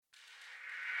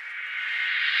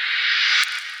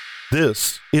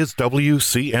This is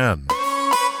WCN,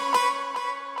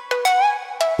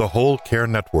 the Whole Care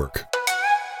Network.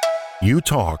 You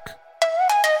talk,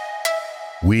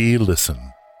 we listen.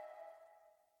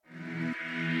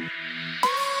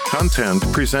 Content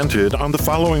presented on the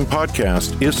following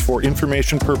podcast is for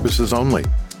information purposes only.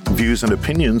 Views and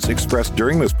opinions expressed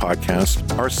during this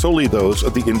podcast are solely those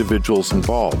of the individuals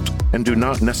involved and do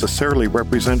not necessarily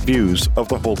represent views of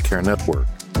the Whole Care Network.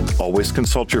 Always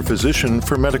consult your physician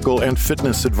for medical and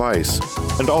fitness advice,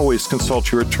 and always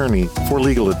consult your attorney for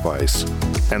legal advice.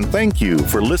 And thank you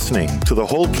for listening to the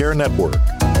Whole Care Network.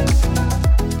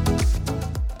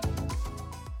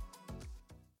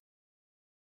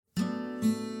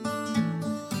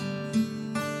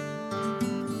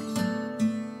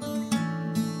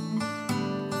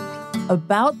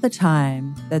 About the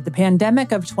time that the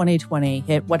pandemic of 2020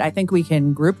 hit what I think we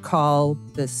can group call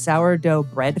the sourdough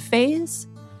bread phase,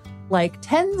 like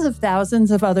tens of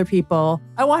thousands of other people,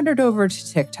 I wandered over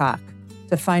to TikTok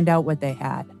to find out what they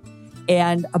had.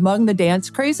 And among the dance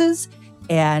crazes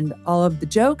and all of the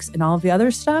jokes and all of the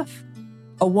other stuff,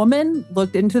 a woman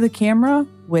looked into the camera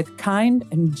with kind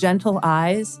and gentle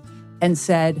eyes and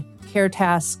said, "Care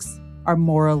tasks are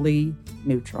morally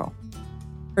neutral."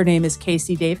 Her name is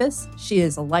Casey Davis. She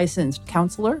is a licensed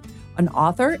counselor, an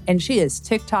author, and she is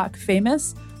TikTok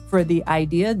famous for the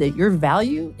idea that your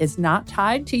value is not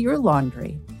tied to your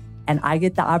laundry. And I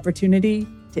get the opportunity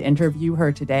to interview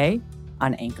her today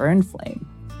on Anchor and Flame.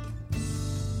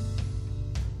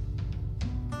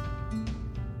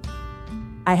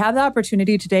 I have the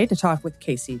opportunity today to talk with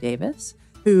Casey Davis,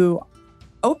 who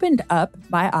opened up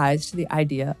my eyes to the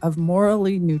idea of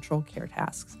morally neutral care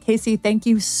tasks. Casey, thank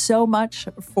you so much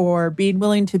for being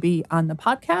willing to be on the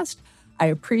podcast. I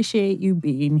appreciate you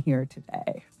being here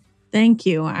today. Thank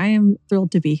you. I am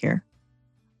thrilled to be here.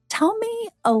 Tell me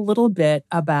a little bit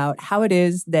about how it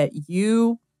is that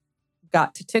you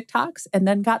got to TikToks and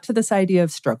then got to this idea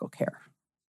of struggle care.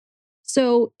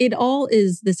 So it all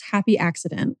is this happy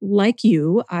accident. Like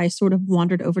you, I sort of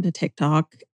wandered over to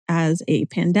TikTok as a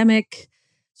pandemic,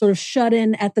 sort of shut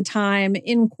in at the time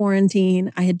in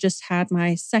quarantine. I had just had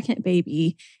my second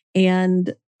baby,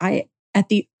 and I, at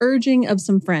the urging of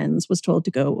some friends, was told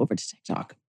to go over to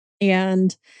TikTok.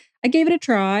 And I gave it a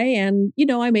try, and,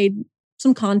 I made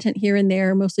some content here and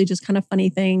there, mostly just kind of funny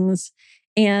things.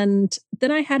 And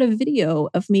then I had a video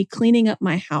of me cleaning up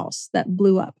my house that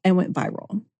blew up and went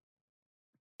viral.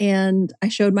 And I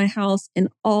showed my house in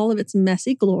all of its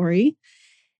messy glory.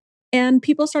 And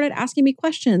people started asking me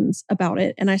questions about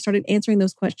it. And I started answering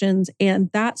those questions. And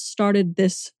that started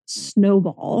this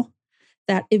snowball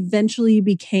that eventually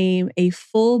became a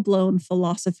full-blown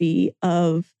philosophy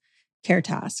of care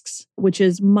tasks, which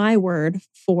is my word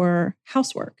for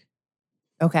housework.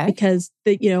 Okay. Because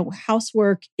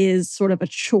housework is sort of a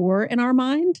chore in our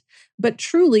mind, but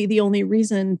truly the only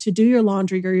reason to do your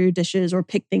laundry or your dishes or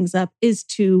pick things up is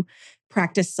to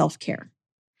practice self-care.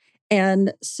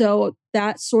 And so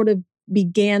that sort of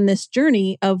began this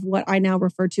journey of what I now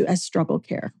refer to as struggle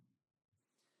care.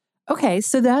 Okay,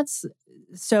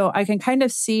 so I can kind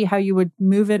of see how you would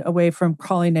move it away from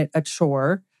calling it a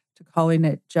chore to calling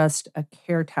it just a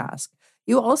care task.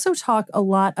 You also talk a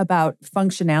lot about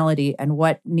functionality and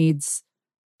what needs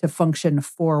to function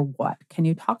for what. Can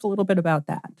you talk a little bit about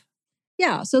that?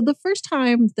 Yeah. So the first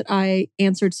time that I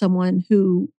answered someone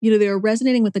who, they were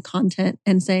resonating with the content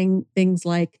and saying things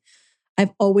like,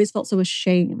 "I've always felt so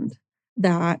ashamed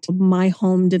that my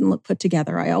home didn't look put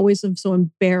together. I always am so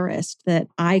embarrassed that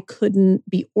I couldn't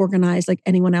be organized like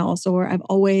anyone else. Or I've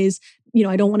always,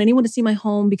 I don't want anyone to see my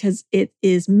home because it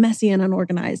is messy and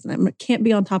unorganized and I can't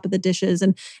be on top of the dishes."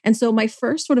 And so my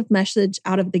first sort of message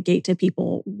out of the gate to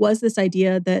people was this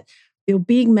idea that,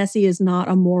 being messy is not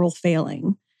a moral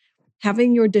failing.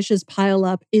 Having your dishes pile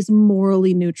up is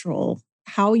morally neutral.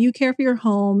 How you care for your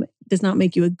home does not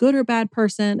make you a good or bad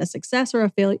person, a success or a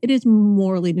failure. It is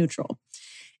morally neutral.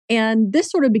 And this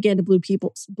sort of began to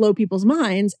blow people's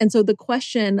minds. And so the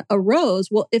question arose,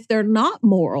 well, if they're not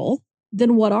moral,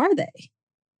 then what are they?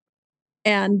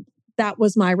 And that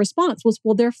was my response was,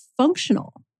 well, they're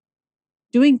functional.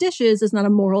 Doing dishes is not a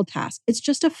moral task. It's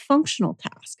just a functional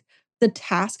task. The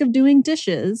task of doing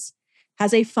dishes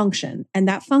has a function, and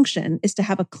that function is to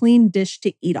have a clean dish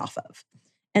to eat off of.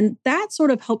 And that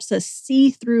sort of helps us see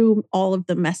through all of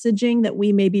the messaging that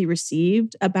we maybe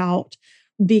received about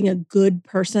being a good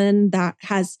person that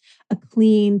has a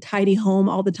clean, tidy home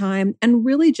all the time, and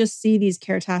really just see these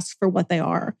care tasks for what they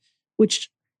are, which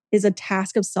is a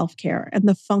task of self-care. And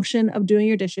the function of doing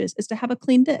your dishes is to have a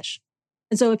clean dish.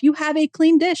 And so if you have a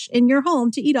clean dish in your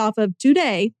home to eat off of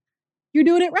today, you're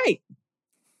doing it right.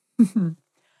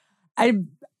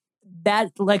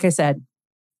 that, like I said,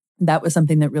 that was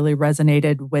something that really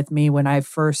resonated with me when I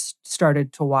first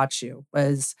started to watch you,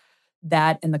 was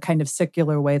that in the kind of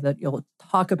secular way that you'll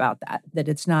talk about that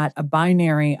it's not a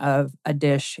binary of a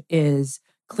dish is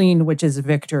clean, which is a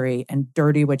victory, and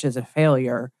dirty, which is a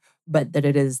failure, but that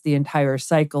it is the entire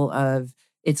cycle of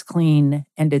it's clean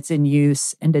and it's in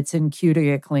use and it's in queue to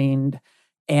get cleaned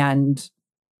and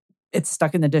it's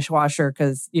stuck in the dishwasher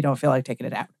because you don't feel like taking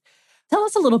it out. Tell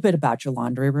us a little bit about your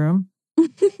laundry room.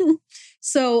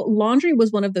 So laundry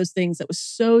was one of those things that was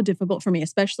so difficult for me,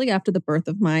 especially after the birth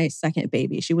of my second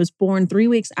baby. She was born 3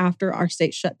 weeks after our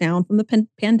state shut down from the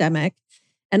pandemic.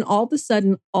 And all of a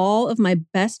sudden, all of my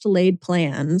best laid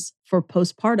plans for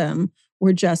postpartum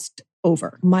were just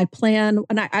over. My plan,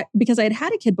 and I because I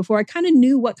had a kid before, I kind of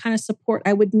knew what kind of support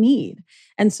I would need.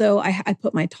 And so I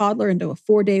put my toddler into a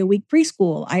 4-day-a-week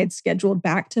preschool. I had scheduled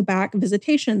back-to-back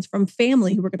visitations from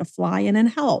family who were going to fly in and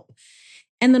help.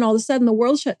 And then all of a sudden the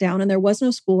world shut down and there was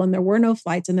no school and there were no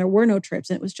flights and there were no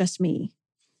trips. And it was just me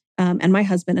and my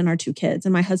husband and our 2 kids.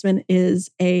 And my husband is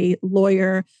a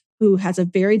lawyer who has a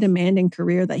very demanding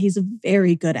career that he's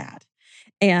very good at.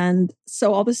 And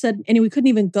so all of a sudden, and we couldn't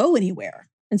even go anywhere.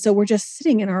 And so we're just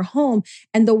sitting in our home.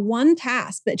 And the one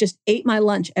task that just ate my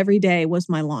lunch every day was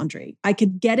my laundry. I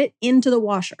could get it into the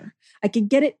washer. I could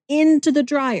get it into the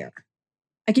dryer.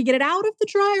 I could get it out of the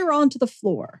dryer onto the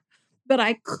floor. But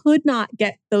I could not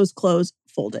get those clothes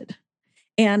folded.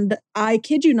 And I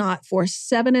kid you not, for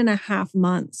 7.5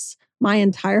 months, my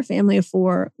entire family of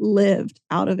 4 lived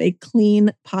out of a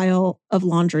clean pile of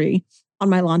laundry on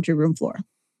my laundry room floor.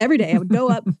 Every day I would go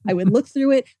up, I would look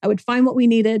through it, I would find what we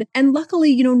needed. And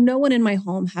luckily, no one in my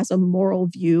home has a moral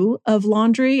view of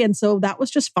laundry. And so that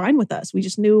was just fine with us. We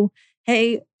just knew,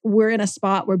 hey, we're in a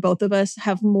spot where both of us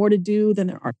have more to do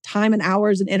than our time and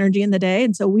hours and energy in the day.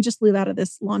 And so we just live out of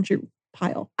this laundry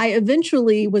pile. I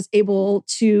eventually was able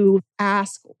to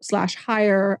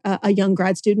ask/hire a young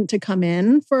grad student to come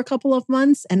in for a couple of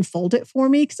months and fold it for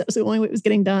me because that was the only way it was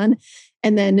getting done.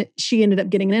 And then she ended up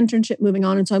getting an internship, moving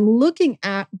on. And so I'm looking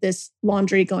at this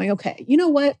laundry going, okay, you know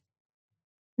what?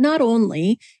 Not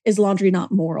only is laundry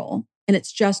not moral and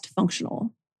it's just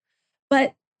functional,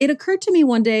 but it occurred to me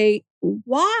one day,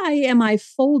 why am I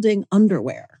folding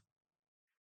underwear?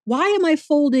 Why am I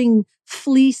folding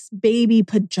fleece baby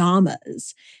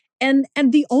pajamas? And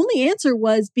the only answer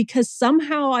was because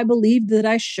somehow I believed that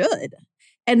I should.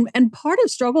 And part of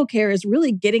struggle care is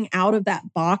really getting out of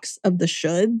that box of the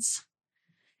shoulds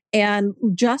and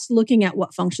just looking at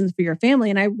what functions for your family.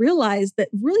 And I realized that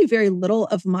really very little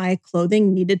of my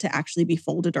clothing needed to actually be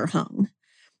folded or hung.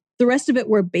 The rest of it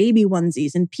were baby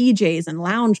onesies and PJs and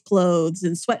lounge clothes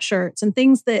and sweatshirts and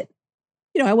things that,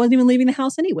 I wasn't even leaving the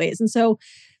house anyways. And so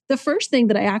the first thing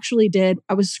that I actually did,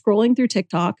 I was scrolling through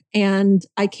TikTok and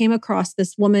I came across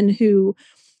this woman who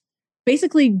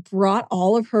basically brought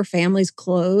all of her family's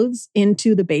clothes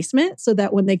into the basement so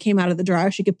that when they came out of the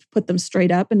dryer, she could put them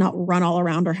straight up and not run all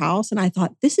around her house. And I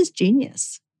thought, this is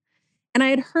genius. And I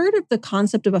had heard of the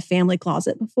concept of a family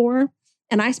closet before.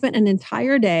 And I spent an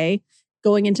entire day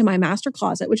going into my master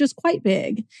closet, which is quite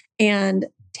big, and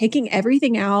taking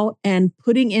everything out and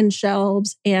putting in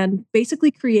shelves and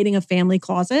basically creating a family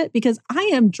closet because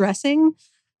I am dressing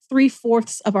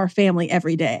 3/4 of our family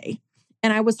every day.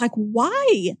 And I was like,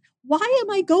 why? Why am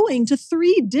I going to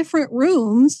 3 different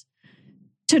rooms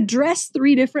to dress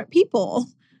 3 different people?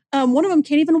 One of them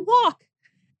can't even walk.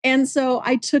 And so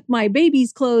I took my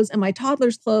baby's clothes and my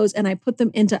toddler's clothes and I put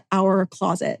them into our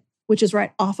closet, which is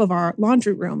right off of our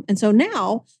laundry room. And so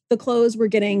now the clothes were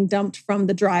getting dumped from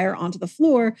the dryer onto the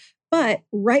floor, but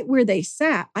right where they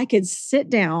sat, I could sit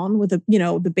down with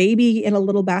the baby in a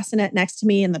little bassinet next to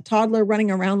me and the toddler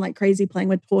running around like crazy playing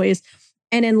with toys.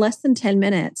 And in less than 10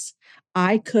 minutes,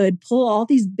 I could pull all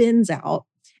these bins out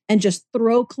and just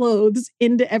throw clothes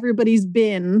into everybody's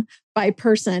bin by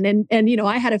person. And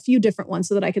I had a few different ones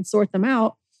so that I could sort them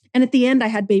out. And at the end, I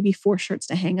had baby 4 shirts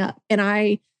to hang up. And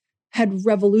I had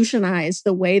revolutionized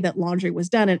the way that laundry was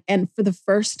done. And for the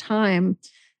first time,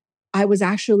 I was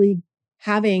actually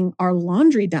having our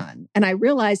laundry done. And I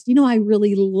realized, I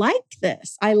really like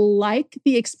this. I like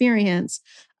the experience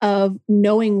of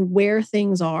knowing where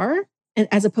things are and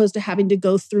as opposed to having to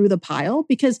go through the pile.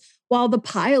 Because while the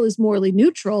pile is morally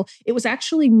neutral, it was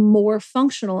actually more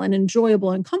functional and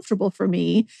enjoyable and comfortable for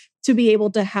me to be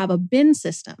able to have a bin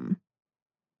system.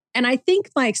 And I think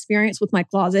my experience with my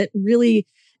closet really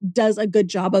does a good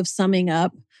job of summing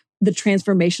up the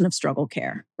transformation of struggle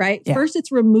care, right? Yeah. First,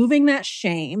 it's removing that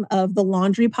shame of the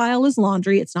laundry pile is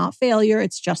laundry. It's not failure.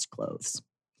 It's just clothes.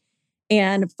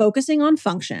 And focusing on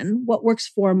function, what works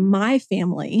for my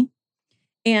family,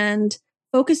 and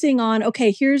focusing on,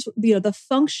 okay, here's, the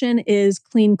function is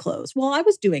clean clothes. Well, I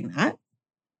was doing that.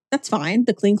 That's fine.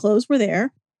 The clean clothes were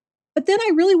there. But then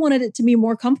I really wanted it to be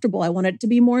more comfortable. I wanted it to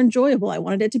be more enjoyable. I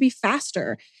wanted it to be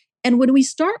faster. And when we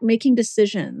start making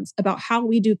decisions about how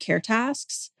we do care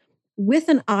tasks with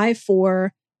an eye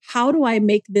for how do I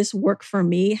make this work for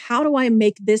me? How do I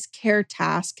make this care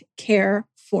task care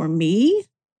for me?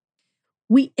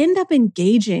 We end up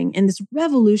engaging in this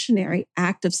revolutionary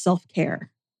act of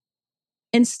self-care.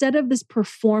 Instead of this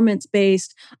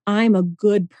performance-based, I'm a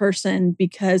good person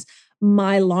because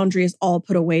my laundry is all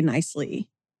put away nicely.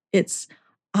 It's,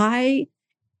 I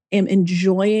am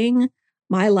enjoying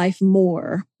my life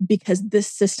more because this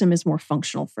system is more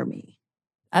functional for me.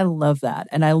 I love that.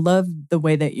 And I love the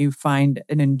way that you find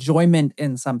an enjoyment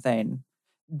in something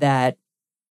that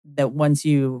once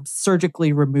you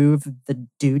surgically remove the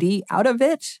duty out of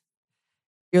it,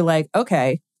 you're like,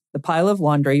 okay, the pile of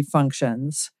laundry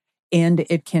functions and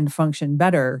it can function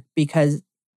better because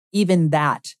even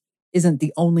that isn't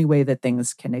the only way that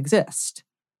things can exist.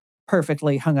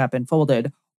 Perfectly hung up and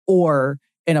folded or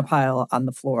in a pile on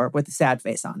the floor with a sad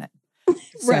face on it.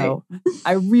 So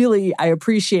I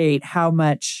appreciate how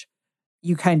much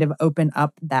you kind of open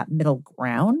up that middle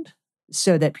ground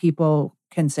so that people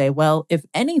can say, well, if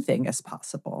anything is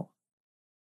possible,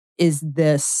 is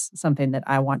this something that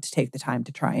I want to take the time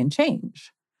to try and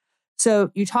change?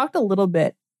 So you talked a little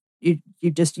bit, you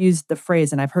just used the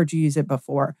phrase, and I've heard you use it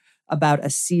before, about a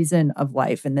season of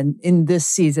life. And then in this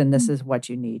season, this is what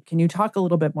you need. Can you talk a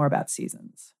little bit more about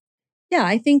seasons? Yeah,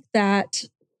 I think that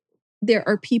there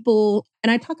are people, and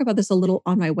I talk about this a little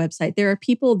on my website, there are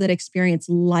people that experience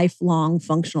lifelong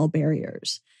functional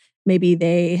barriers. Maybe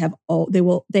they have and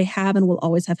will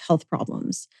always have health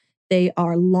problems. They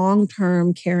are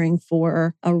long-term caring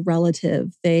for a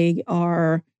relative. They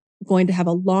are going to have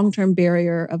a long-term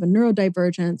barrier of a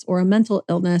neurodivergence or a mental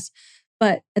illness.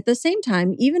 But at the same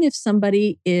time, even if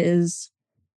somebody is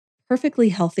perfectly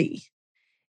healthy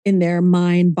in their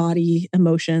mind, body,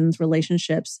 emotions,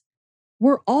 relationships,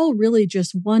 we're all really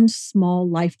just one small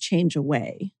life change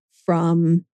away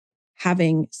from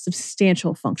having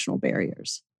substantial functional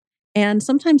barriers. And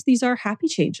sometimes these are happy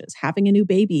changes, having a new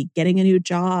baby, getting a new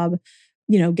job,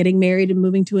 getting married and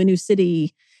moving to a new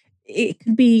city. It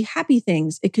could be happy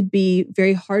things. It could be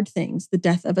very hard things, the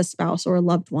death of a spouse or a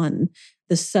loved one,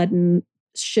 the sudden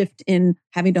shift in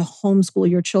having to homeschool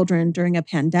your children during a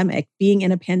pandemic, being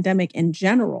in a pandemic in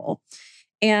general.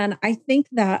 And I think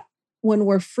that when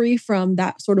we're free from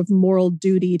that sort of moral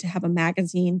duty to have a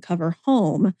magazine cover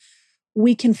home,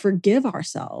 we can forgive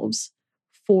ourselves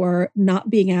for not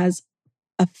being as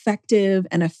effective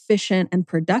and efficient and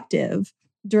productive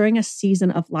during a season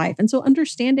of life. And so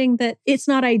understanding that it's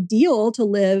not ideal to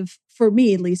live, for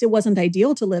me at least, it wasn't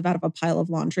ideal to live out of a pile of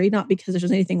laundry, not because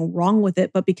there's anything wrong with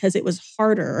it, but because it was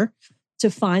harder to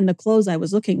find the clothes I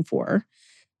was looking for.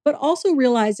 But also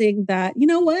realizing that, you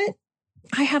know what?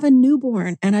 I have a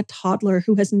newborn and a toddler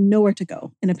who has nowhere to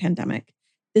go in a pandemic.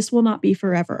 This will not be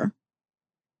forever.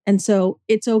 And so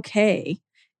it's okay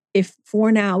if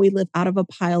for now we live out of a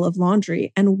pile of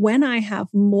laundry. And when I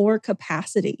have more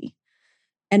capacity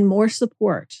and more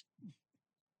support,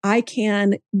 I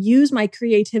can use my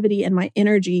creativity and my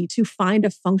energy to find a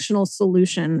functional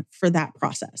solution for that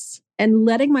process and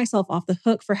letting myself off the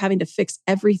hook for having to fix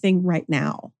everything right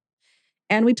now.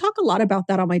 And we talk a lot about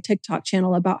that on my TikTok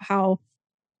channel, about how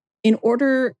in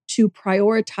order to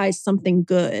prioritize something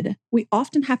good, we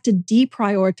often have to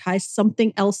deprioritize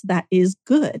something else that is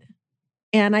good.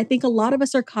 And I think a lot of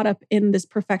us are caught up in this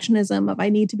perfectionism of I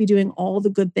need to be doing all the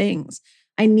good things.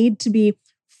 I need to be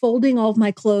folding all of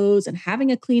my clothes and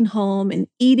having a clean home and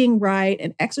eating right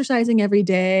and exercising every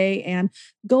day and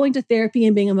going to therapy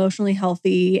and being emotionally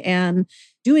healthy and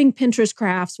doing Pinterest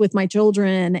crafts with my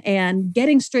children and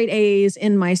getting straight A's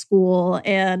in my school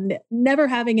and never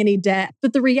having any debt.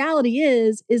 But the reality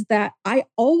is that I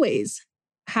always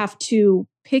have to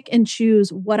pick and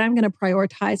choose what I'm going to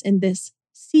prioritize in this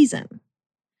season.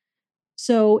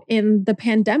 So in the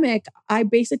pandemic, I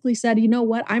basically said, you know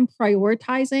what? I'm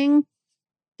prioritizing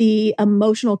the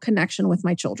emotional connection with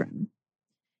my children.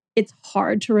 It's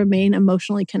hard to remain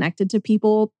emotionally connected to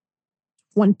people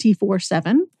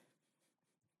 24/7.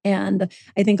 And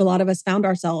I think a lot of us found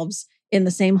ourselves in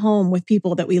the same home with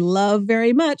people that we love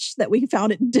very much, that we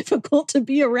found it difficult to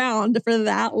be around for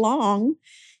that long.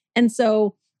 And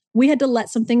so we had to let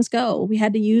some things go. We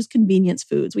had to use convenience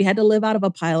foods. We had to live out of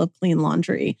a pile of clean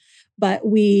laundry. But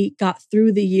we got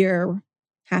through the year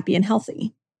happy and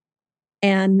healthy.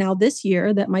 And now this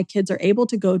year that my kids are able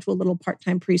to go to a little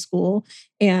part-time preschool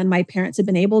and my parents have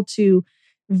been able to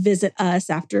visit us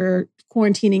after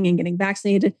quarantining and getting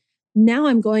vaccinated, now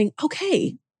I'm going,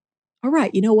 okay, all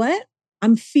right, you know what?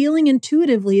 I'm feeling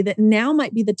intuitively that now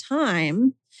might be the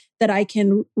time that I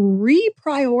can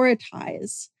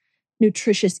reprioritize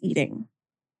nutritious eating.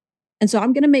 And so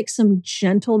I'm going to make some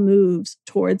gentle moves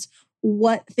towards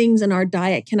what things in our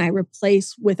diet can I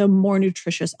replace with a more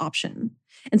nutritious option.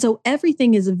 And so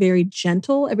everything is very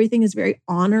gentle. Everything is very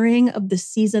honoring of the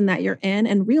season that you're in,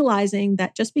 and realizing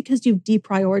that just because you've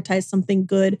deprioritized something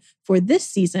good for this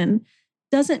season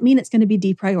doesn't mean it's going to be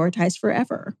deprioritized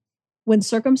forever. When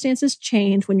circumstances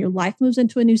change, when your life moves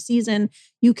into a new season,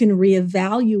 you can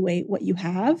reevaluate what you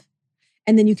have.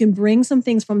 And then you can bring some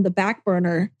things from the back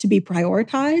burner to be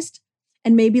prioritized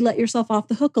and maybe let yourself off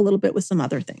the hook a little bit with some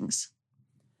other things.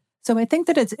 So I think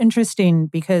that it's interesting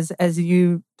because as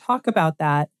you talk about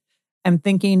that, I'm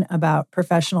thinking about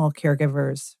professional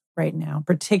caregivers right now,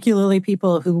 particularly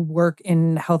people who work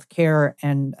in healthcare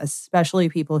and especially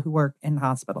people who work in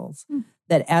hospitals.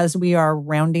 That as we are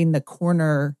rounding the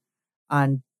corner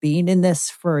on being in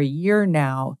this for a year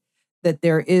now, that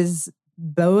there is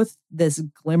both this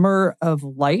glimmer of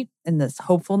light and this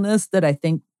hopefulness that I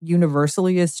think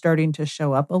universally is starting to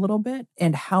show up a little bit,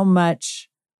 and how much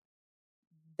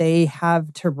they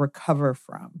have to recover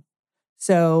from.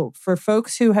 So for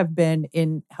folks who have been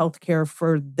in healthcare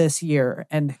for this year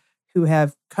and who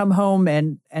have come home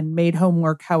and made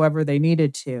homework however they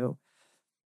needed to,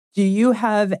 do you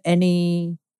have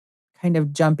any kind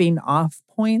of jumping off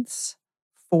points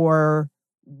for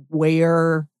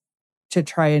where to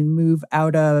try and move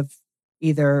out of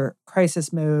either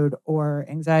crisis mode or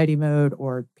anxiety mode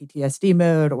or PTSD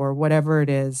mode or whatever it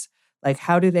is? Like,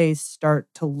 how do they start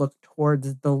to look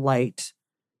towards the light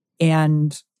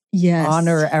and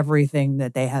honor everything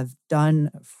that they have done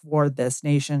for this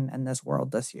nation and this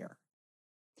world this year?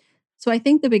 So I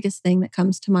think the biggest thing that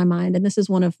comes to my mind, and this is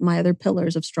one of my other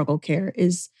pillars of struggle care,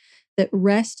 is that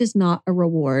rest is not a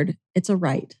reward. It's a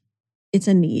right. It's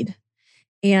a need.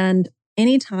 And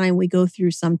anytime we go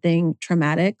through something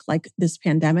traumatic like this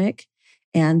pandemic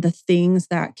and the things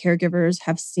that caregivers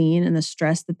have seen and the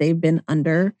stress that they've been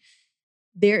under,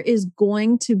 there is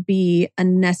going to be a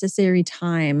necessary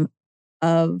time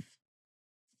of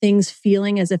things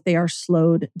feeling as if they are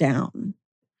slowed down.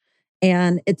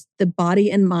 And it's the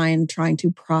body and mind trying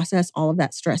to process all of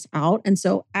that stress out. And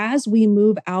so as we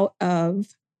move out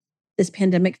of this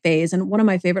pandemic phase, and one of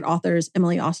my favorite authors,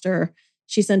 Emily Oster,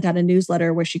 she sent out a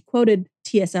newsletter where she quoted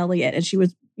T.S. Eliot, and she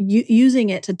was using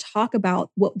it to talk about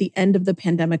what the end of the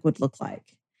pandemic would look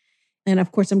like. And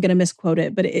of course, I'm going to misquote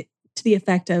it, but to the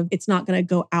effect of, it's not going to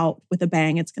go out with a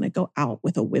bang, it's going to go out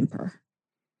with a whimper.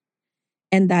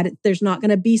 And that there's not going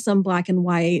to be some black and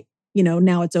white,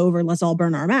 now it's over, let's all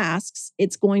burn our masks.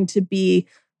 It's going to be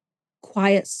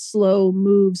quiet, slow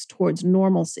moves towards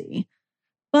normalcy.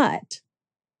 But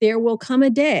there will come a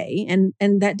day, and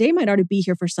that day might already be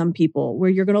here for some people, where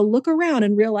you're going to look around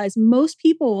and realize most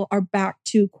people are back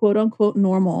to quote unquote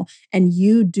normal, and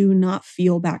you do not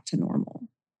feel back to normal.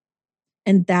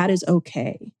 And that is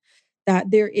okay.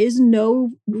 That there is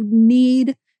no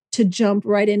need to jump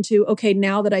right into, okay,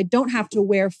 now that I don't have to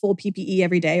wear full PPE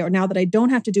every day, or now that I don't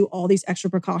have to do all these extra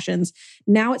precautions,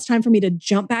 now it's time for me to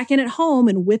jump back in at home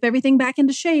and whip everything back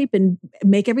into shape and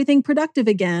make everything productive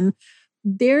again.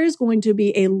 There's going to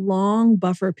be a long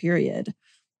buffer period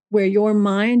where your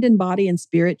mind and body and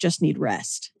spirit just need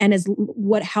rest. And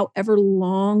however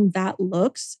long that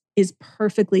looks is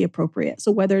perfectly appropriate.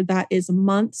 So whether that is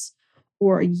months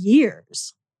or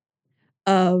years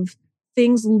of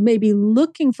things maybe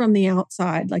looking from the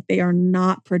outside like they are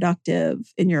not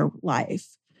productive in your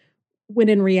life, when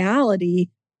in reality,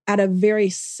 at a very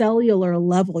cellular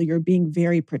level, you're being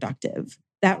very productive.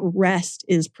 That rest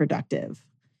is productive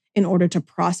in order to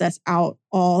process out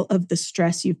all of the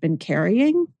stress you've been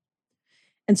carrying.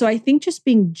 And so I think just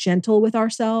being gentle with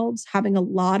ourselves, having a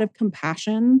lot of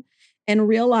compassion, and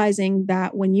realizing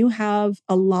that when you have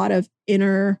a lot of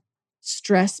inner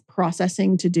stress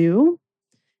processing to do,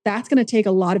 that's going to take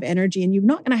a lot of energy, and you're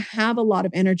not going to have a lot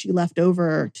of energy left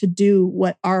over to do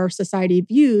what our society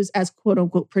views as quote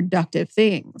unquote productive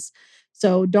things.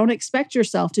 So don't expect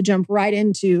yourself to jump right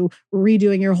into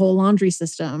redoing your whole laundry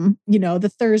system,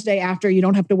 the Thursday after you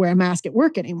don't have to wear a mask at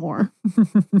work anymore.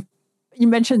 You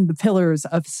mentioned the pillars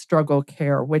of struggle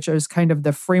care, which is kind of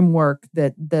the framework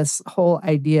that this whole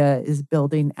idea is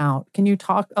building out. Can you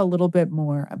talk a little bit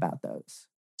more about those?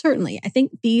 Certainly. I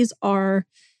think these are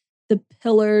the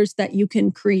pillars that you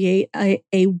can create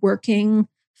a working,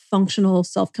 functional,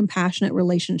 self-compassionate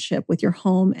relationship with your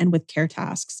home and with care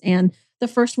tasks. And the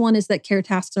first one is that care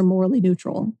tasks are morally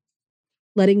neutral.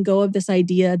 Letting go of this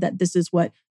idea that this is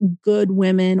what good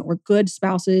women or good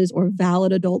spouses or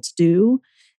valid adults do,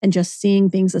 and just seeing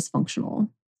things as functional.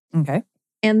 Okay.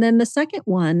 And then the second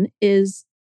one is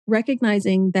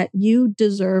recognizing that you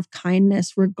deserve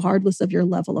kindness regardless of your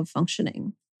level of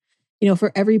functioning.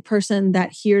 For every person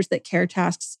that hears that care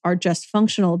tasks are just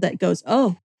functional, that goes,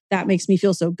 oh, that makes me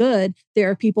feel so good.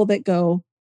 There are people that go,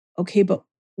 okay, but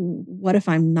what if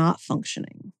I'm not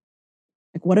functioning?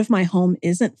 Like, what if my home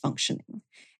isn't functioning?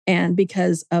 And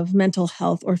because of mental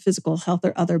health or physical health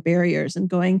or other barriers, and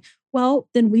going, well,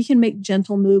 then we can make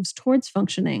gentle moves towards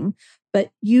functioning.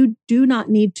 But you do not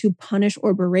need to punish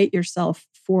or berate yourself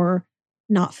for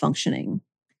not functioning.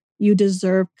 You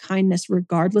deserve kindness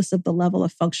regardless of the level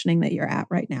of functioning that you're at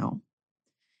right now.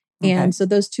 Okay. And so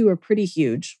those two are pretty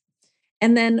huge.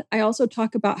 And then I also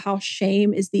talk about how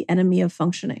shame is the enemy of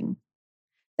functioning.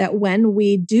 That when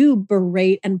we do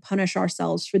berate and punish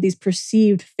ourselves for these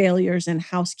perceived failures in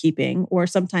housekeeping, or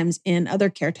sometimes in other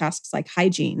care tasks like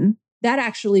hygiene, that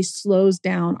actually slows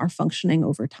down our functioning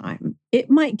over time. It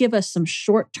might give us some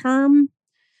short-term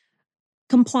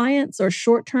compliance or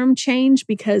short-term change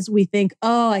because we think,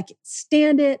 oh, I can't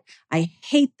stand it. I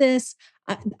hate this.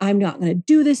 I'm not going to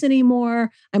do this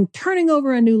anymore. I'm turning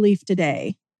over a new leaf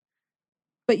today.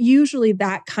 But usually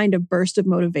that kind of burst of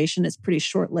motivation is pretty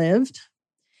short-lived.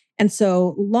 And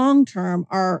so long-term,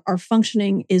 our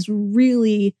functioning is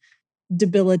really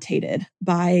debilitated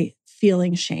by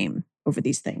feeling shame over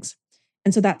these things.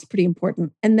 And so that's pretty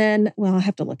important. And then, well, I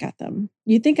have to look at them.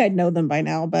 You'd think I'd know them by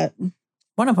now, but...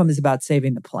 One of them is about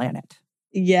saving the planet.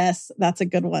 Yes, that's a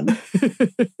good one.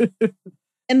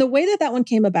 And the way that one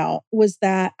came about was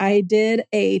that I did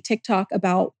a TikTok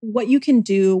about what you can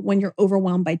do when you're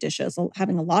overwhelmed by dishes,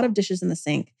 having a lot of dishes in the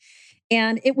sink.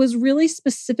 And it was really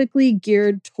specifically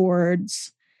geared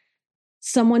towards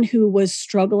someone who was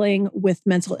struggling with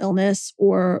mental illness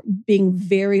or being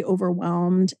very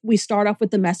overwhelmed. We start off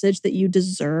with the message that you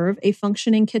deserve a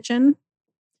functioning kitchen.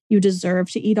 You deserve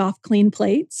to eat off clean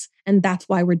plates. And that's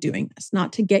why we're doing this,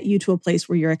 not to get you to a place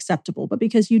where you're acceptable, but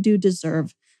because you do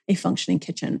deserve a functioning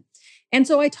kitchen. And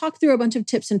so I talked through a bunch of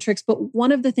tips and tricks, but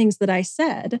one of the things that I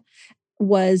said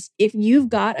was, if you've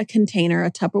got a container, a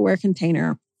Tupperware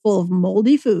container full of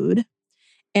moldy food,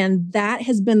 and that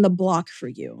has been the block for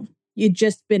you, you've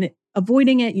just been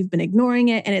avoiding it, you've been ignoring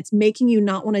it, and it's making you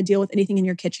not want to deal with anything in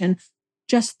your kitchen,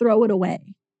 just throw it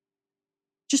away.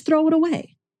 Just throw it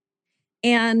away.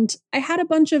 And I had a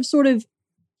bunch of sort of,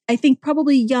 I think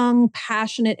probably young,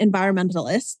 passionate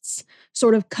environmentalists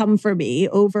sort of come for me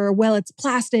over, well, it's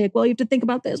plastic. Well, you have to think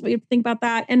about this. Well, you have to think about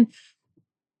that. And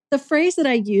the phrase that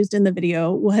I used in the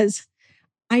video was,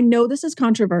 I know this is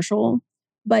controversial,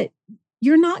 but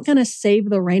you're not going to save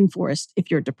the rainforest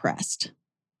if you're depressed.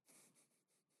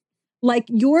 Like,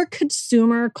 your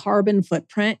consumer carbon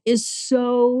footprint is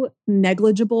so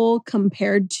negligible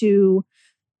compared to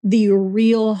the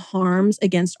real harms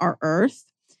against our earth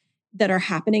that are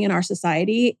happening in our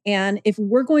society. And if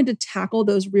we're going to tackle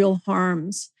those real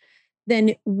harms,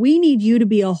 then we need you to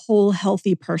be a whole,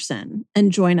 healthy person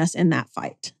and join us in that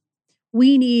fight.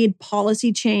 We need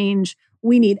policy change.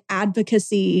 We need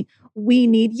advocacy.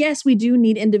 Yes, we do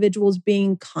need individuals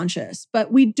being conscious,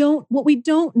 but what we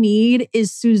don't need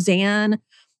is Suzanne,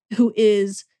 who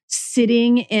is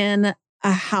sitting in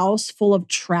a house full of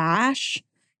trash,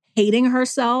 hating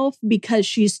herself because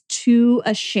she's too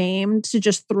ashamed to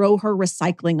just throw her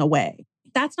recycling away.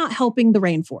 That's not helping the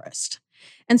rainforest.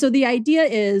 And so the idea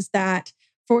is that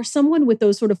for someone with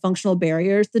those sort of functional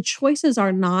barriers, the choices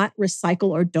are not recycle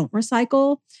or don't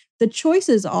recycle. The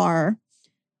choices are,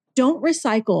 don't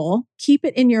recycle, keep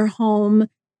it in your home,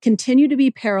 continue to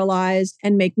be paralyzed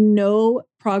and make no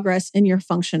progress in your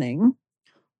functioning.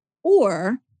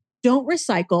 Or don't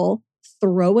recycle,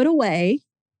 throw it away,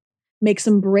 make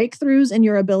some breakthroughs in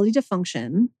your ability to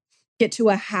function, get to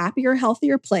a happier,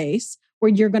 healthier place where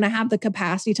you're going to have the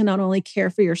capacity to not only care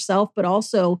for yourself, but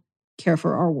also care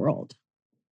for our world.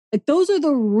 Like, those are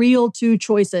the real two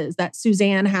choices that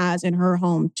Suzanne has in her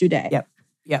home today.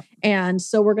 Yep. And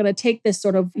so we're going to take this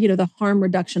sort of, the harm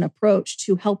reduction approach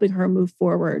to helping her move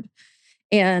forward.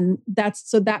 And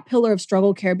that's that pillar of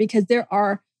struggle care, because there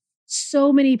are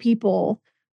so many people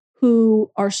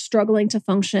who are struggling to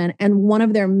function. And one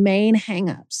of their main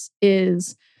hangups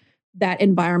is that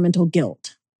environmental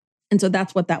guilt. And so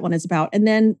that's what that one is about. And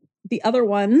then the other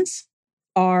ones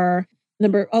are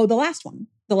the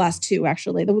last two,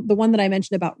 actually. The one that I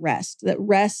mentioned about rest, that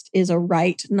rest is a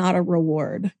right, not a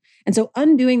reward. And so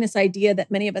undoing this idea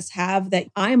that many of us have that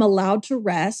I am allowed to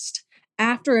rest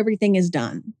after everything is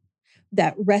done.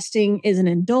 That resting is an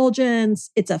indulgence,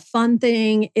 it's a fun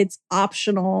thing, it's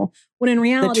optional. When in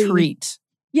reality, the treat.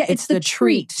 Yeah, it's the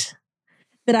treat.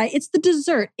 It's the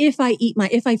dessert if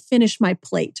I finish my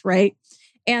plate, right?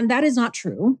 And that is not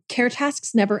true. Care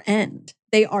tasks never end.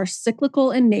 They are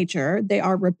cyclical in nature. They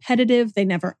are repetitive. They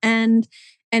never end.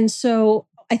 And so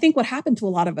I think what happened to a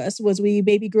lot of us was we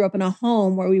maybe grew up in a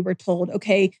home where we were told,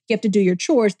 okay, you have to do your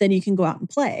chores, then you can go out and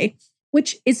play,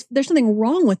 which is, there's nothing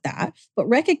wrong with that. But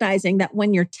recognizing that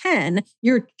when you're 10,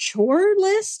 your chore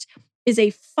list is a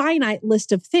finite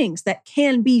list of things that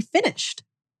can be finished.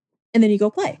 And then you go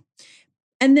play.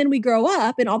 And then we grow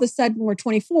up and all of a sudden we're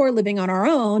 24 living on our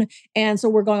own. And so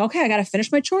we're going, okay, I got to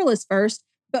finish my chore list first.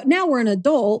 But now we're an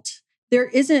adult. There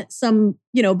isn't some,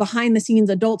 behind the scenes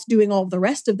adults doing all the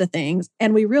rest of the things.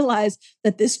 And we realize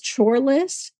that this chore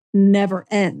list never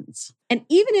ends. And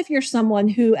even if you're someone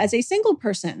who, as a single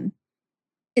person,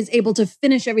 is able to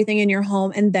finish everything in your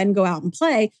home and then go out and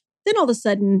play, then all of a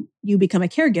sudden you become a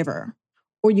caregiver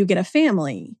or you get a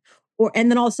family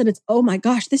and then all of a sudden it's, oh my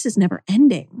gosh, this is never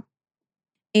ending.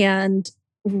 And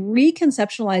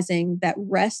reconceptualizing that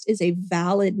rest is a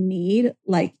valid need,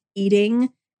 like eating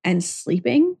and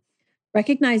sleeping,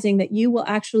 recognizing that you will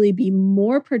actually be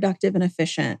more productive and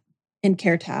efficient in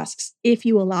care tasks if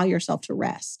you allow yourself to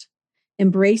rest,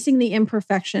 embracing the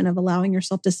imperfection of allowing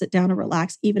yourself to sit down and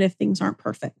relax, even if things aren't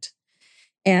perfect.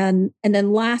 And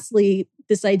then lastly,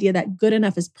 this idea that good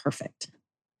enough is perfect.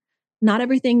 Not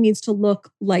everything needs to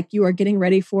look like you are getting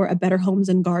ready for a Better Homes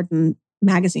and Garden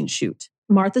magazine shoot.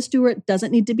 Martha Stewart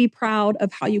doesn't need to be proud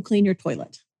of how you clean your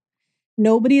toilet.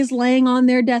 Nobody is laying on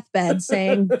their deathbed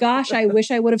saying, gosh, I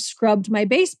wish I would have scrubbed my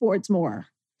baseboards more.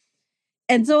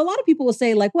 And so a lot of people will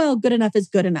say like, well, good enough is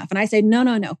good enough. And I say, no.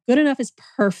 Good enough is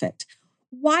perfect.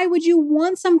 Why would you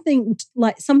want something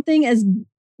as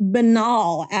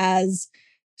banal as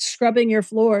scrubbing your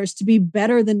floors to be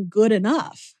better than good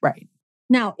enough? Right.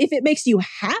 Now, if it makes you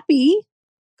happy,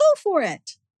 go for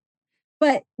it.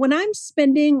 But when I'm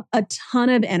spending a ton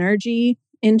of energy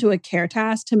into a care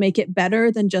task to make it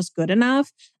better than just good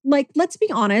enough, like, let's be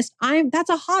honest, that's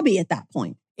a hobby at that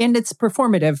point. And it's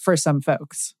performative for some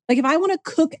folks. Like if I want to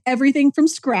cook everything from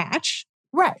scratch,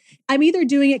 right, I'm either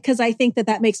doing it because I think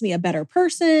that makes me a better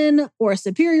person or a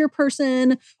superior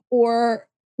person, or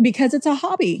because it's a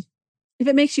hobby. If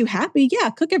it makes you happy,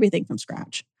 yeah, cook everything from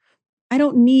scratch. I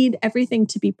don't need everything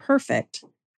to be perfect.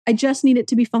 I just need it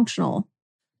to be functional.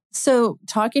 So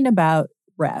talking about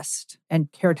rest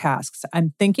and care tasks,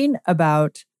 I'm thinking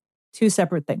about two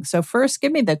separate things. So first,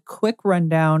 give me the quick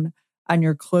rundown on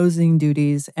your closing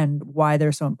duties and why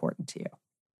they're so important to you.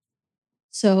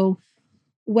 So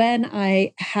when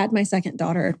I had my second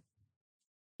daughter,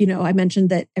 I mentioned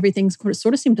that everything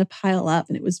sort of seemed to pile up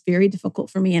and it was very difficult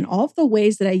for me. And all of the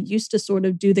ways that I used to sort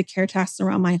of do the care tasks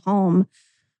around my home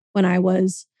when I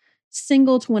was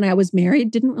single to when I was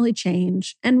married didn't really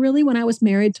change. And really when I was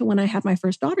married to when I had my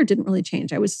first daughter didn't really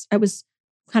change. I was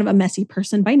kind of a messy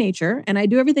person by nature and I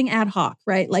do everything ad hoc,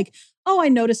 right? Like, oh, I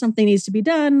noticed something needs to be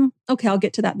done. Okay, I'll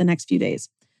get to that the next few days.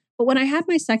 But when I had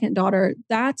my second daughter,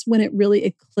 that's when it really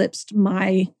eclipsed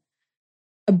my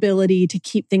ability to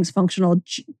keep things functional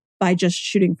by just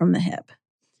shooting from the hip.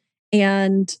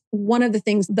 And one of the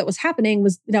things that was happening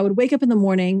was that I would wake up in the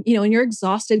morning, and you're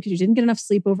exhausted because you didn't get enough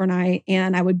sleep overnight.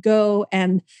 And I would go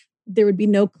and there would be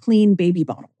no clean baby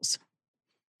bottles.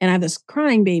 And I have this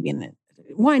crying baby and a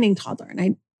whining toddler.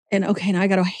 And okay, now I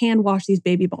got to hand wash these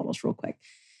baby bottles real quick.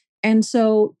 And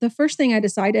so the first thing I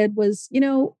decided was,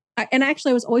 and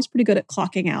actually I was always pretty good at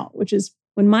clocking out, which is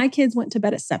when my kids went to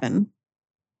bed at 7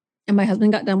 and my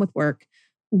husband got done with work,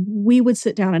 we would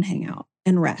sit down and hang out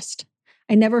and rest.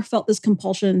 I never felt this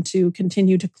compulsion to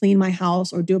continue to clean my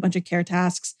house or do a bunch of care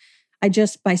tasks.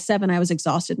 By 7, I was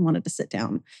exhausted and wanted to sit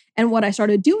down. And what I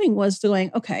started doing was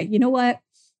going, okay, you know what?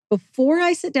 Before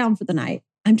I sit down for the night,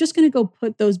 I'm just going to go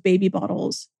put those baby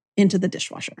bottles into the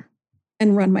dishwasher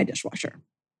and run my dishwasher.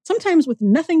 Sometimes with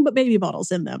nothing but baby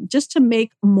bottles in them, just to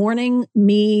make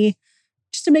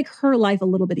just to make her life a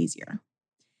little bit easier.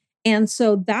 And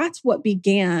so that's what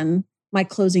began my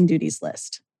closing duties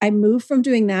list. I moved from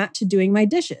doing that to doing my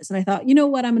dishes. And I thought, you know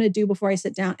what I'm going to do before I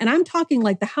sit down? And I'm talking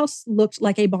like the house looked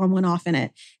like a bomb went off in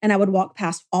it. And I would walk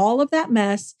past all of that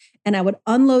mess and I would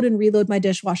unload and reload my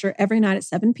dishwasher every night at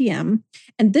 7 p.m.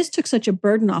 And this took such a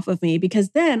burden off of me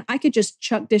because then I could just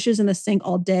chuck dishes in the sink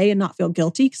all day and not feel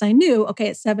guilty because I knew, okay,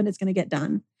 at 7, it's going to get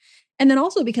done. And then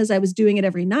also because I was doing it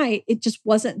every night, it just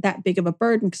wasn't that big of a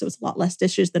burden because it was a lot less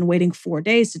dishes than waiting 4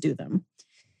 days to do them.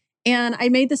 And I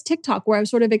made this TikTok where I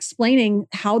was sort of explaining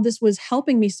how this was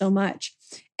helping me so much.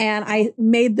 And I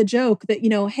made the joke that,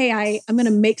 hey, I'm going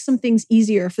to make some things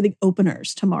easier for the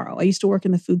openers tomorrow. I used to work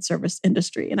in the food service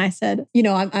industry. And I said,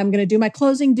 I'm going to do my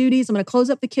closing duties. I'm going to close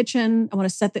up the kitchen. I want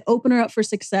to set the opener up for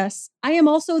success. I am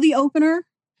also the opener.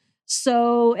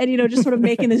 So, and, just sort of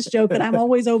making this joke that I'm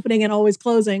always opening and always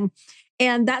closing.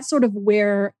 And that's sort of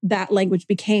where that language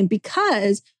became,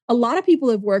 because a lot of people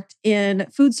have worked in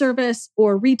food service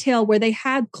or retail where they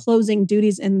had closing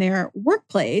duties in their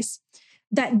workplace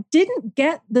that didn't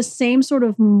get the same sort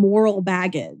of moral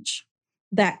baggage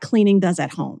that cleaning does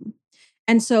at home.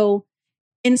 And so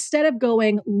instead of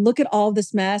going, look at all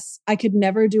this mess, I could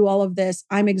never do all of this,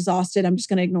 I'm exhausted, I'm just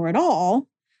going to ignore it all,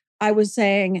 I was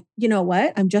saying, you know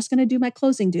what? I'm just going to do my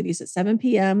closing duties at 7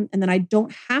 p.m. and then I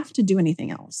don't have to do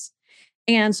anything else.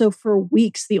 And so for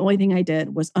weeks, the only thing I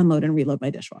did was unload and reload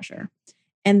my dishwasher.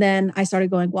 And then I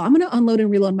started going, well, I'm going to unload and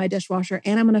reload my dishwasher,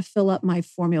 and I'm going to fill up my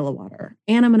formula water,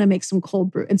 and I'm going to make some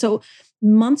cold brew. And so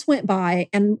months went by,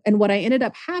 and what I ended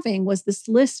up having was this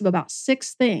list of about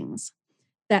 6 things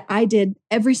that I did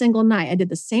every single night. I did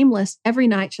the same list every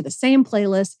night to the same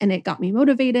playlist, and it got me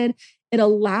motivated. It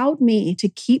allowed me to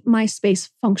keep my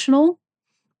space functional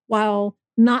while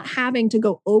not having to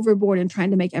go overboard and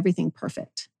trying to make everything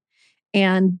perfect.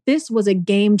 And this was a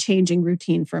game-changing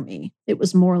routine for me. It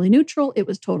was morally neutral. It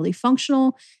was totally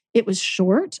functional. It was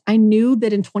short. I knew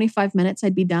that in 25 minutes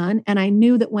I'd be done. And I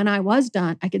knew that when I was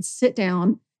done, I could sit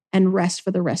down and rest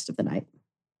for the rest of the night.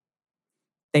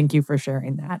 Thank you for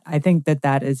sharing that. I think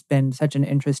that has been such an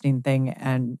interesting thing.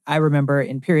 And I remember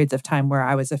in periods of time where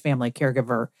I was a family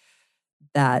caregiver,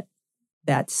 that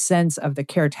sense of the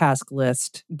care task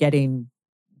list getting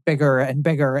bigger and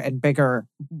bigger and bigger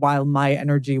while my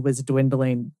energy was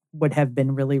dwindling would have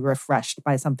been really refreshed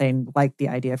by something like the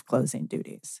idea of closing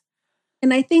duties.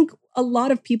 And I think a lot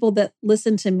of people that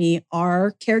listen to me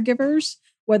are caregivers,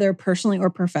 whether personally or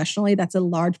professionally. That's a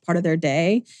large part of their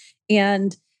day.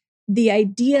 And the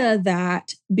idea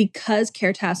that because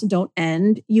care tasks don't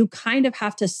end, you kind of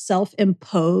have to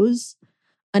self-impose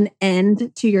an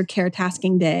end to your care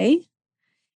tasking day,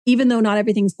 even though not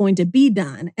everything's going to be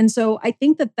done. And so I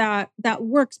think that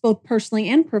works both personally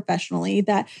and professionally,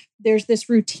 that there's this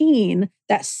routine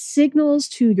that signals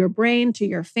to your brain, to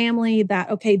your family that,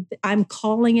 okay, I'm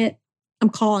calling it. I'm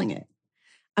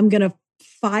going to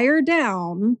fire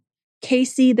down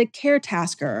Casey, the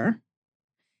caretaker,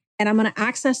 and I'm going to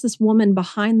access this woman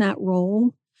behind that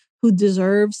role who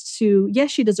deserves to,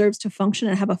 yes, she deserves to function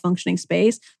and have a functioning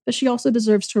space, but she also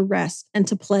deserves to rest and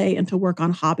to play and to work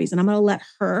on hobbies. And I'm going to let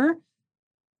her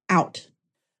out.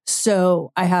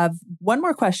 So I have one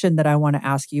more question that I want to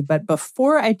ask you. But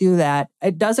before I do that,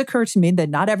 it does occur to me that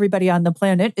not everybody on the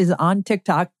planet is on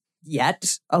TikTok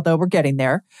yet, although we're getting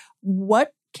there.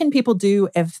 What can people do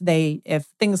if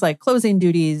things like closing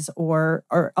duties or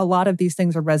a lot of these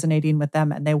things are resonating with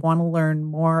them and they want to learn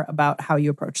more about how you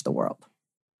approach the world?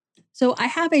 So I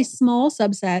have a small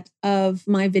subset of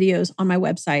my videos on my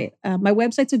website. My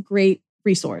website's a great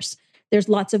resource. There's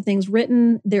lots of things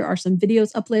written. There are some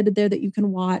videos uploaded there that you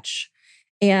can watch.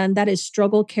 And that is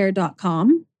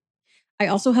strugglecare.com. I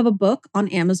also have a book on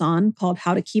Amazon called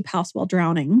How to Keep House While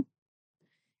Drowning.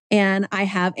 And I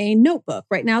have a notebook.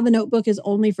 Right now, the notebook is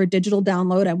only for digital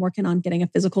download. I'm working on getting a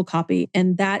physical copy,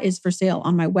 and that is for sale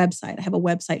on my website. I have a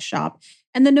website shop.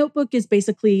 And the notebook is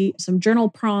basically some journal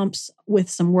prompts with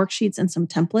some worksheets and some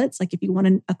templates, like if you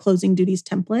want a closing duties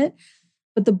template.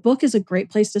 But the book is a great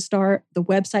place to start. The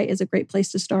website is a great place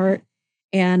to start.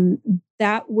 And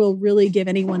that will really give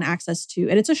anyone access to,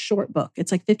 and it's a short book.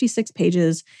 It's like 56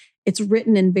 pages. It's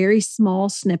written in very small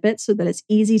snippets so that it's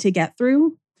easy to get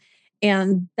through.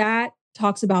 And that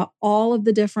talks about all of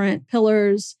the different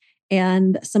pillars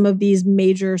and some of these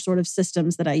major sort of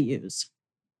systems that I use.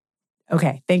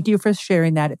 Okay. Thank you for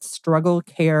sharing that. It's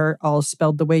strugglecare, all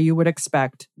spelled the way you would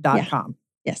expect, .com.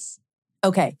 Yes.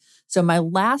 Okay. So my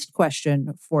last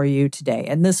question for you today,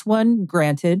 and this one,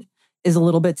 granted, is a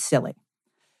little bit silly.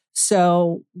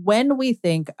 So when we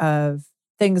think of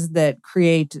things that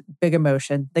create big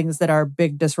emotion, things that are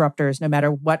big disruptors, no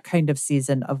matter what kind of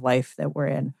season of life that we're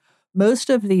in, most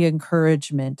of the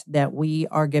encouragement that we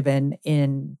are given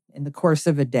in the course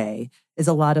of a day is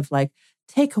a lot of like,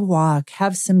 take a walk,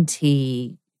 have some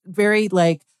tea. Very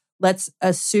like, let's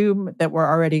assume that we're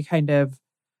already kind of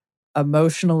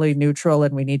emotionally neutral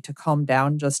and we need to calm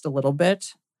down just a little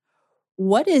bit.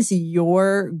 What is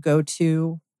your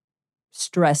go-to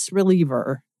stress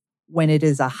reliever when it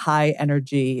is a high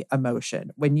energy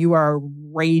emotion, when you are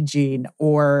raging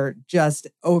or just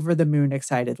over the moon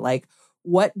excited? Like,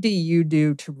 what do you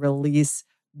do to release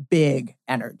big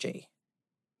energy?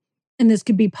 And this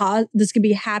could be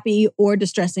happy or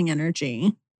distressing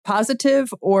energy.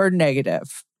 Positive or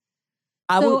negative?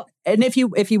 And if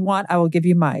you want, I will give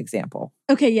you my example.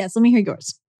 Okay, yes, let me hear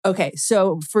yours. Okay,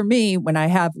 so for me, when I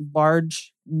have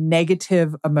large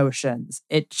negative emotions,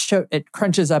 it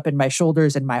crunches up in my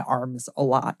shoulders and my arms a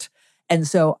lot. And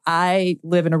so I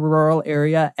live in a rural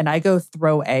area and I go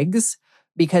throw eggs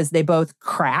because they both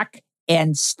crack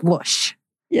and swoosh.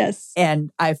 Yes. And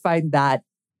I find that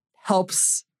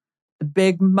helps the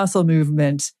big muscle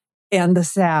movement and the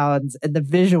sounds and the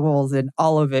visuals and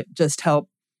all of it just help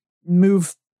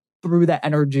move through the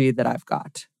energy that I've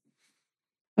got.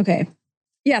 Okay.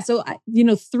 Yeah. So,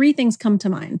 3 things come to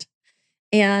mind.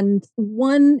 And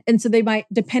so they might,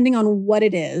 depending on what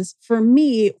it is, for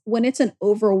me, when it's an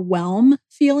overwhelm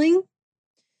feeling,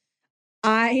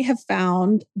 I have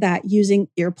found that using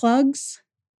earplugs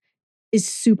is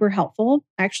super helpful.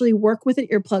 I actually work with an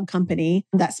earplug company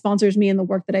that sponsors me in the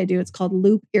work that I do. It's called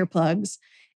Loop Earplugs.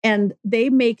 And they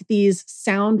make these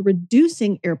sound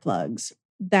reducing earplugs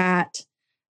that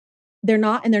they're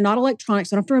not electronic.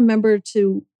 So I don't have to remember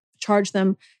to charge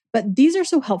them. But these are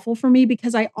so helpful for me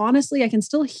because I can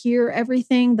still hear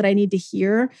everything that I need to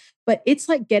hear, but it's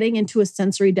like getting into a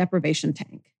sensory deprivation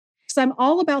tank. So I'm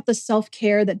all about the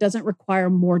self-care that doesn't require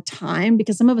more time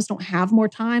because some of us don't have more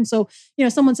time. So,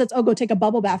 someone says, oh, go take a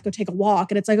bubble bath, go take a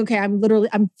walk. And it's like, okay,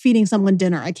 I'm feeding someone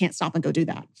dinner. I can't stop and go do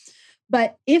that.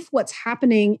 But if what's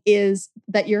happening is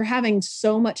that you're having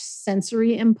so much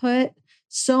sensory input,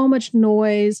 so much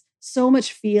noise, so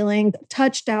much feeling,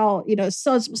 touched out,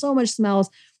 so much smells,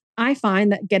 I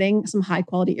find that getting some high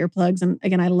quality earplugs, and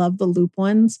again, I love the Loop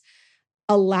ones,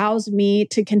 allows me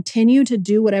to continue to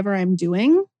do whatever I'm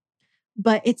doing,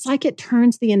 but it's like it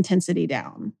turns the intensity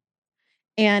down.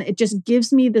 And it just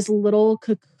gives me this little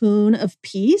cocoon of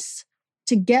peace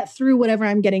to get through whatever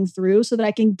I'm getting through so that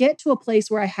I can get to a place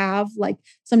where I have like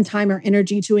some time or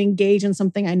energy to engage in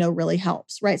something I know really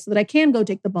helps, right? So that I can go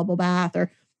take the bubble bath or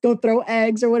go throw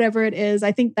eggs or whatever it is.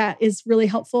 I think that is really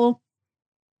helpful.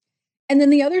 And then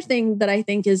the other thing that I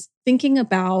think is thinking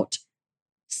about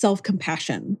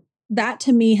self-compassion. That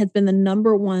to me has been the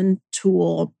number one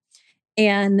tool.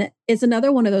 And it's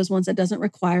another one of those ones that doesn't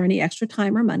require any extra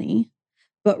time or money,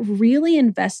 but really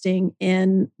investing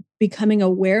in becoming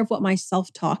aware of what my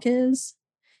self-talk is,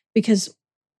 because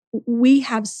we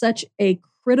have such a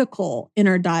critical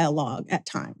inner dialogue at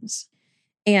times.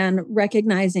 And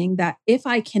recognizing that if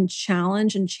I can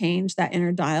challenge and change that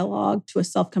inner dialogue to a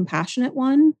self-compassionate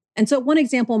one. And so one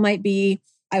example might be,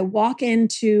 I walk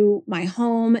into my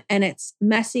home and it's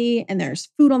messy and there's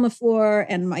food on the floor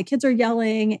and my kids are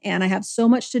yelling and I have so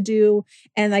much to do.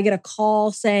 And I get a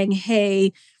call saying,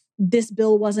 hey, this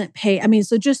bill wasn't paid. I mean,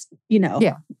 so just,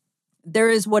 Yeah. There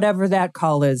is whatever that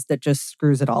call is that just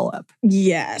screws it all up.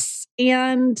 Yes.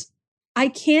 And I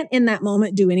can't in that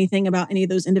moment do anything about any of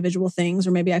those individual things,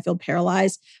 or maybe I feel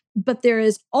paralyzed. But there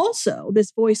is also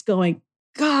this voice going,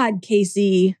 God,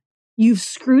 Casey, you've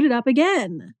screwed it up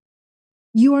again.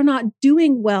 You are not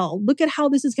doing well. Look at how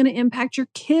this is going to impact your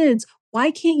kids.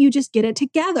 Why can't you just get it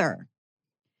together?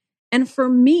 And for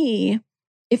me,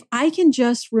 if I can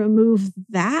just remove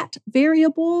that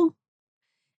variable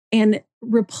and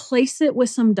replace it with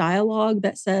some dialogue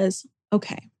that says,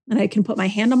 okay, and I can put my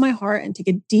hand on my heart and take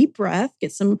a deep breath,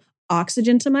 get some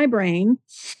oxygen to my brain,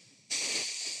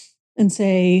 and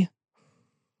say,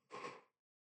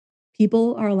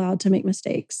 people are allowed to make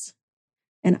mistakes,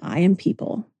 and I am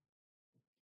people.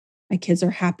 My kids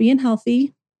are happy and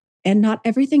healthy, and not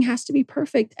everything has to be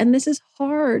perfect. And this is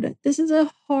hard. This is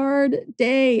a hard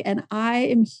day, and I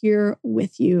am here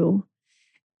with you.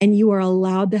 And you are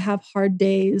allowed to have hard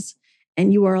days,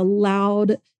 and you are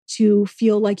allowed to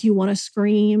feel like you want to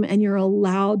scream, and you're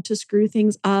allowed to screw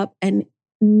things up. And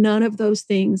none of those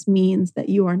things means that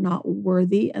you are not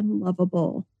worthy and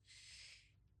lovable.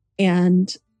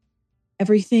 And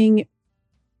everything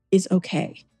is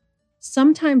okay.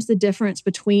 Sometimes the difference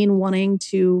between wanting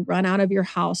to run out of your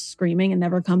house screaming and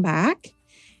never come back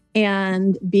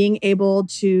and being able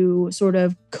to sort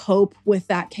of cope with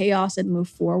that chaos and move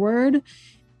forward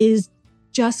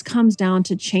just comes down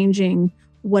to changing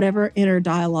whatever inner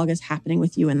dialogue is happening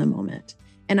with you in the moment.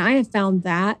 And I have found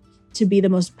that to be the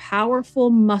most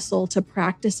powerful muscle to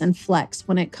practice and flex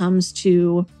when it comes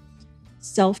to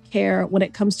self-care, when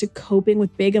it comes to coping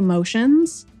with big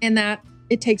emotions, and that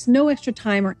it takes no extra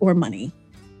time or money.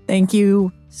 Thank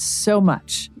you so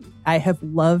much. I have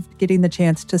loved getting the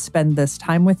chance to spend this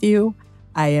time with you.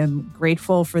 I am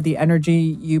grateful for the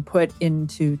energy you put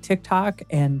into TikTok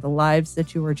and the lives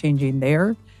that you are changing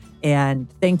there. And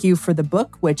thank you for the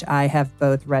book, which I have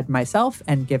both read myself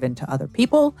and given to other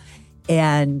people.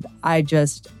 And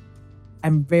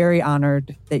I'm very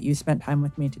honored that you spent time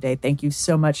with me today. Thank you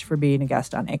so much for being a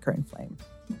guest on Anchor and Flame.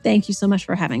 Thank you so much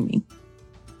for having me.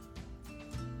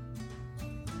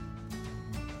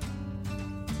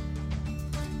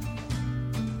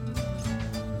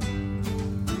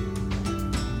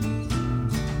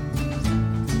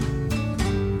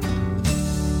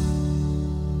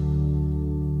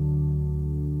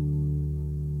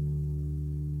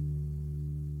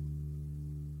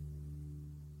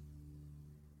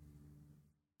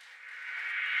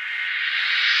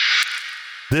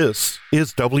 This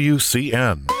is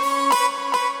WCN,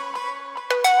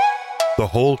 the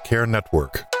Whole Care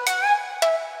Network.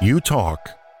 You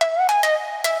talk,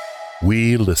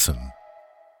 we listen.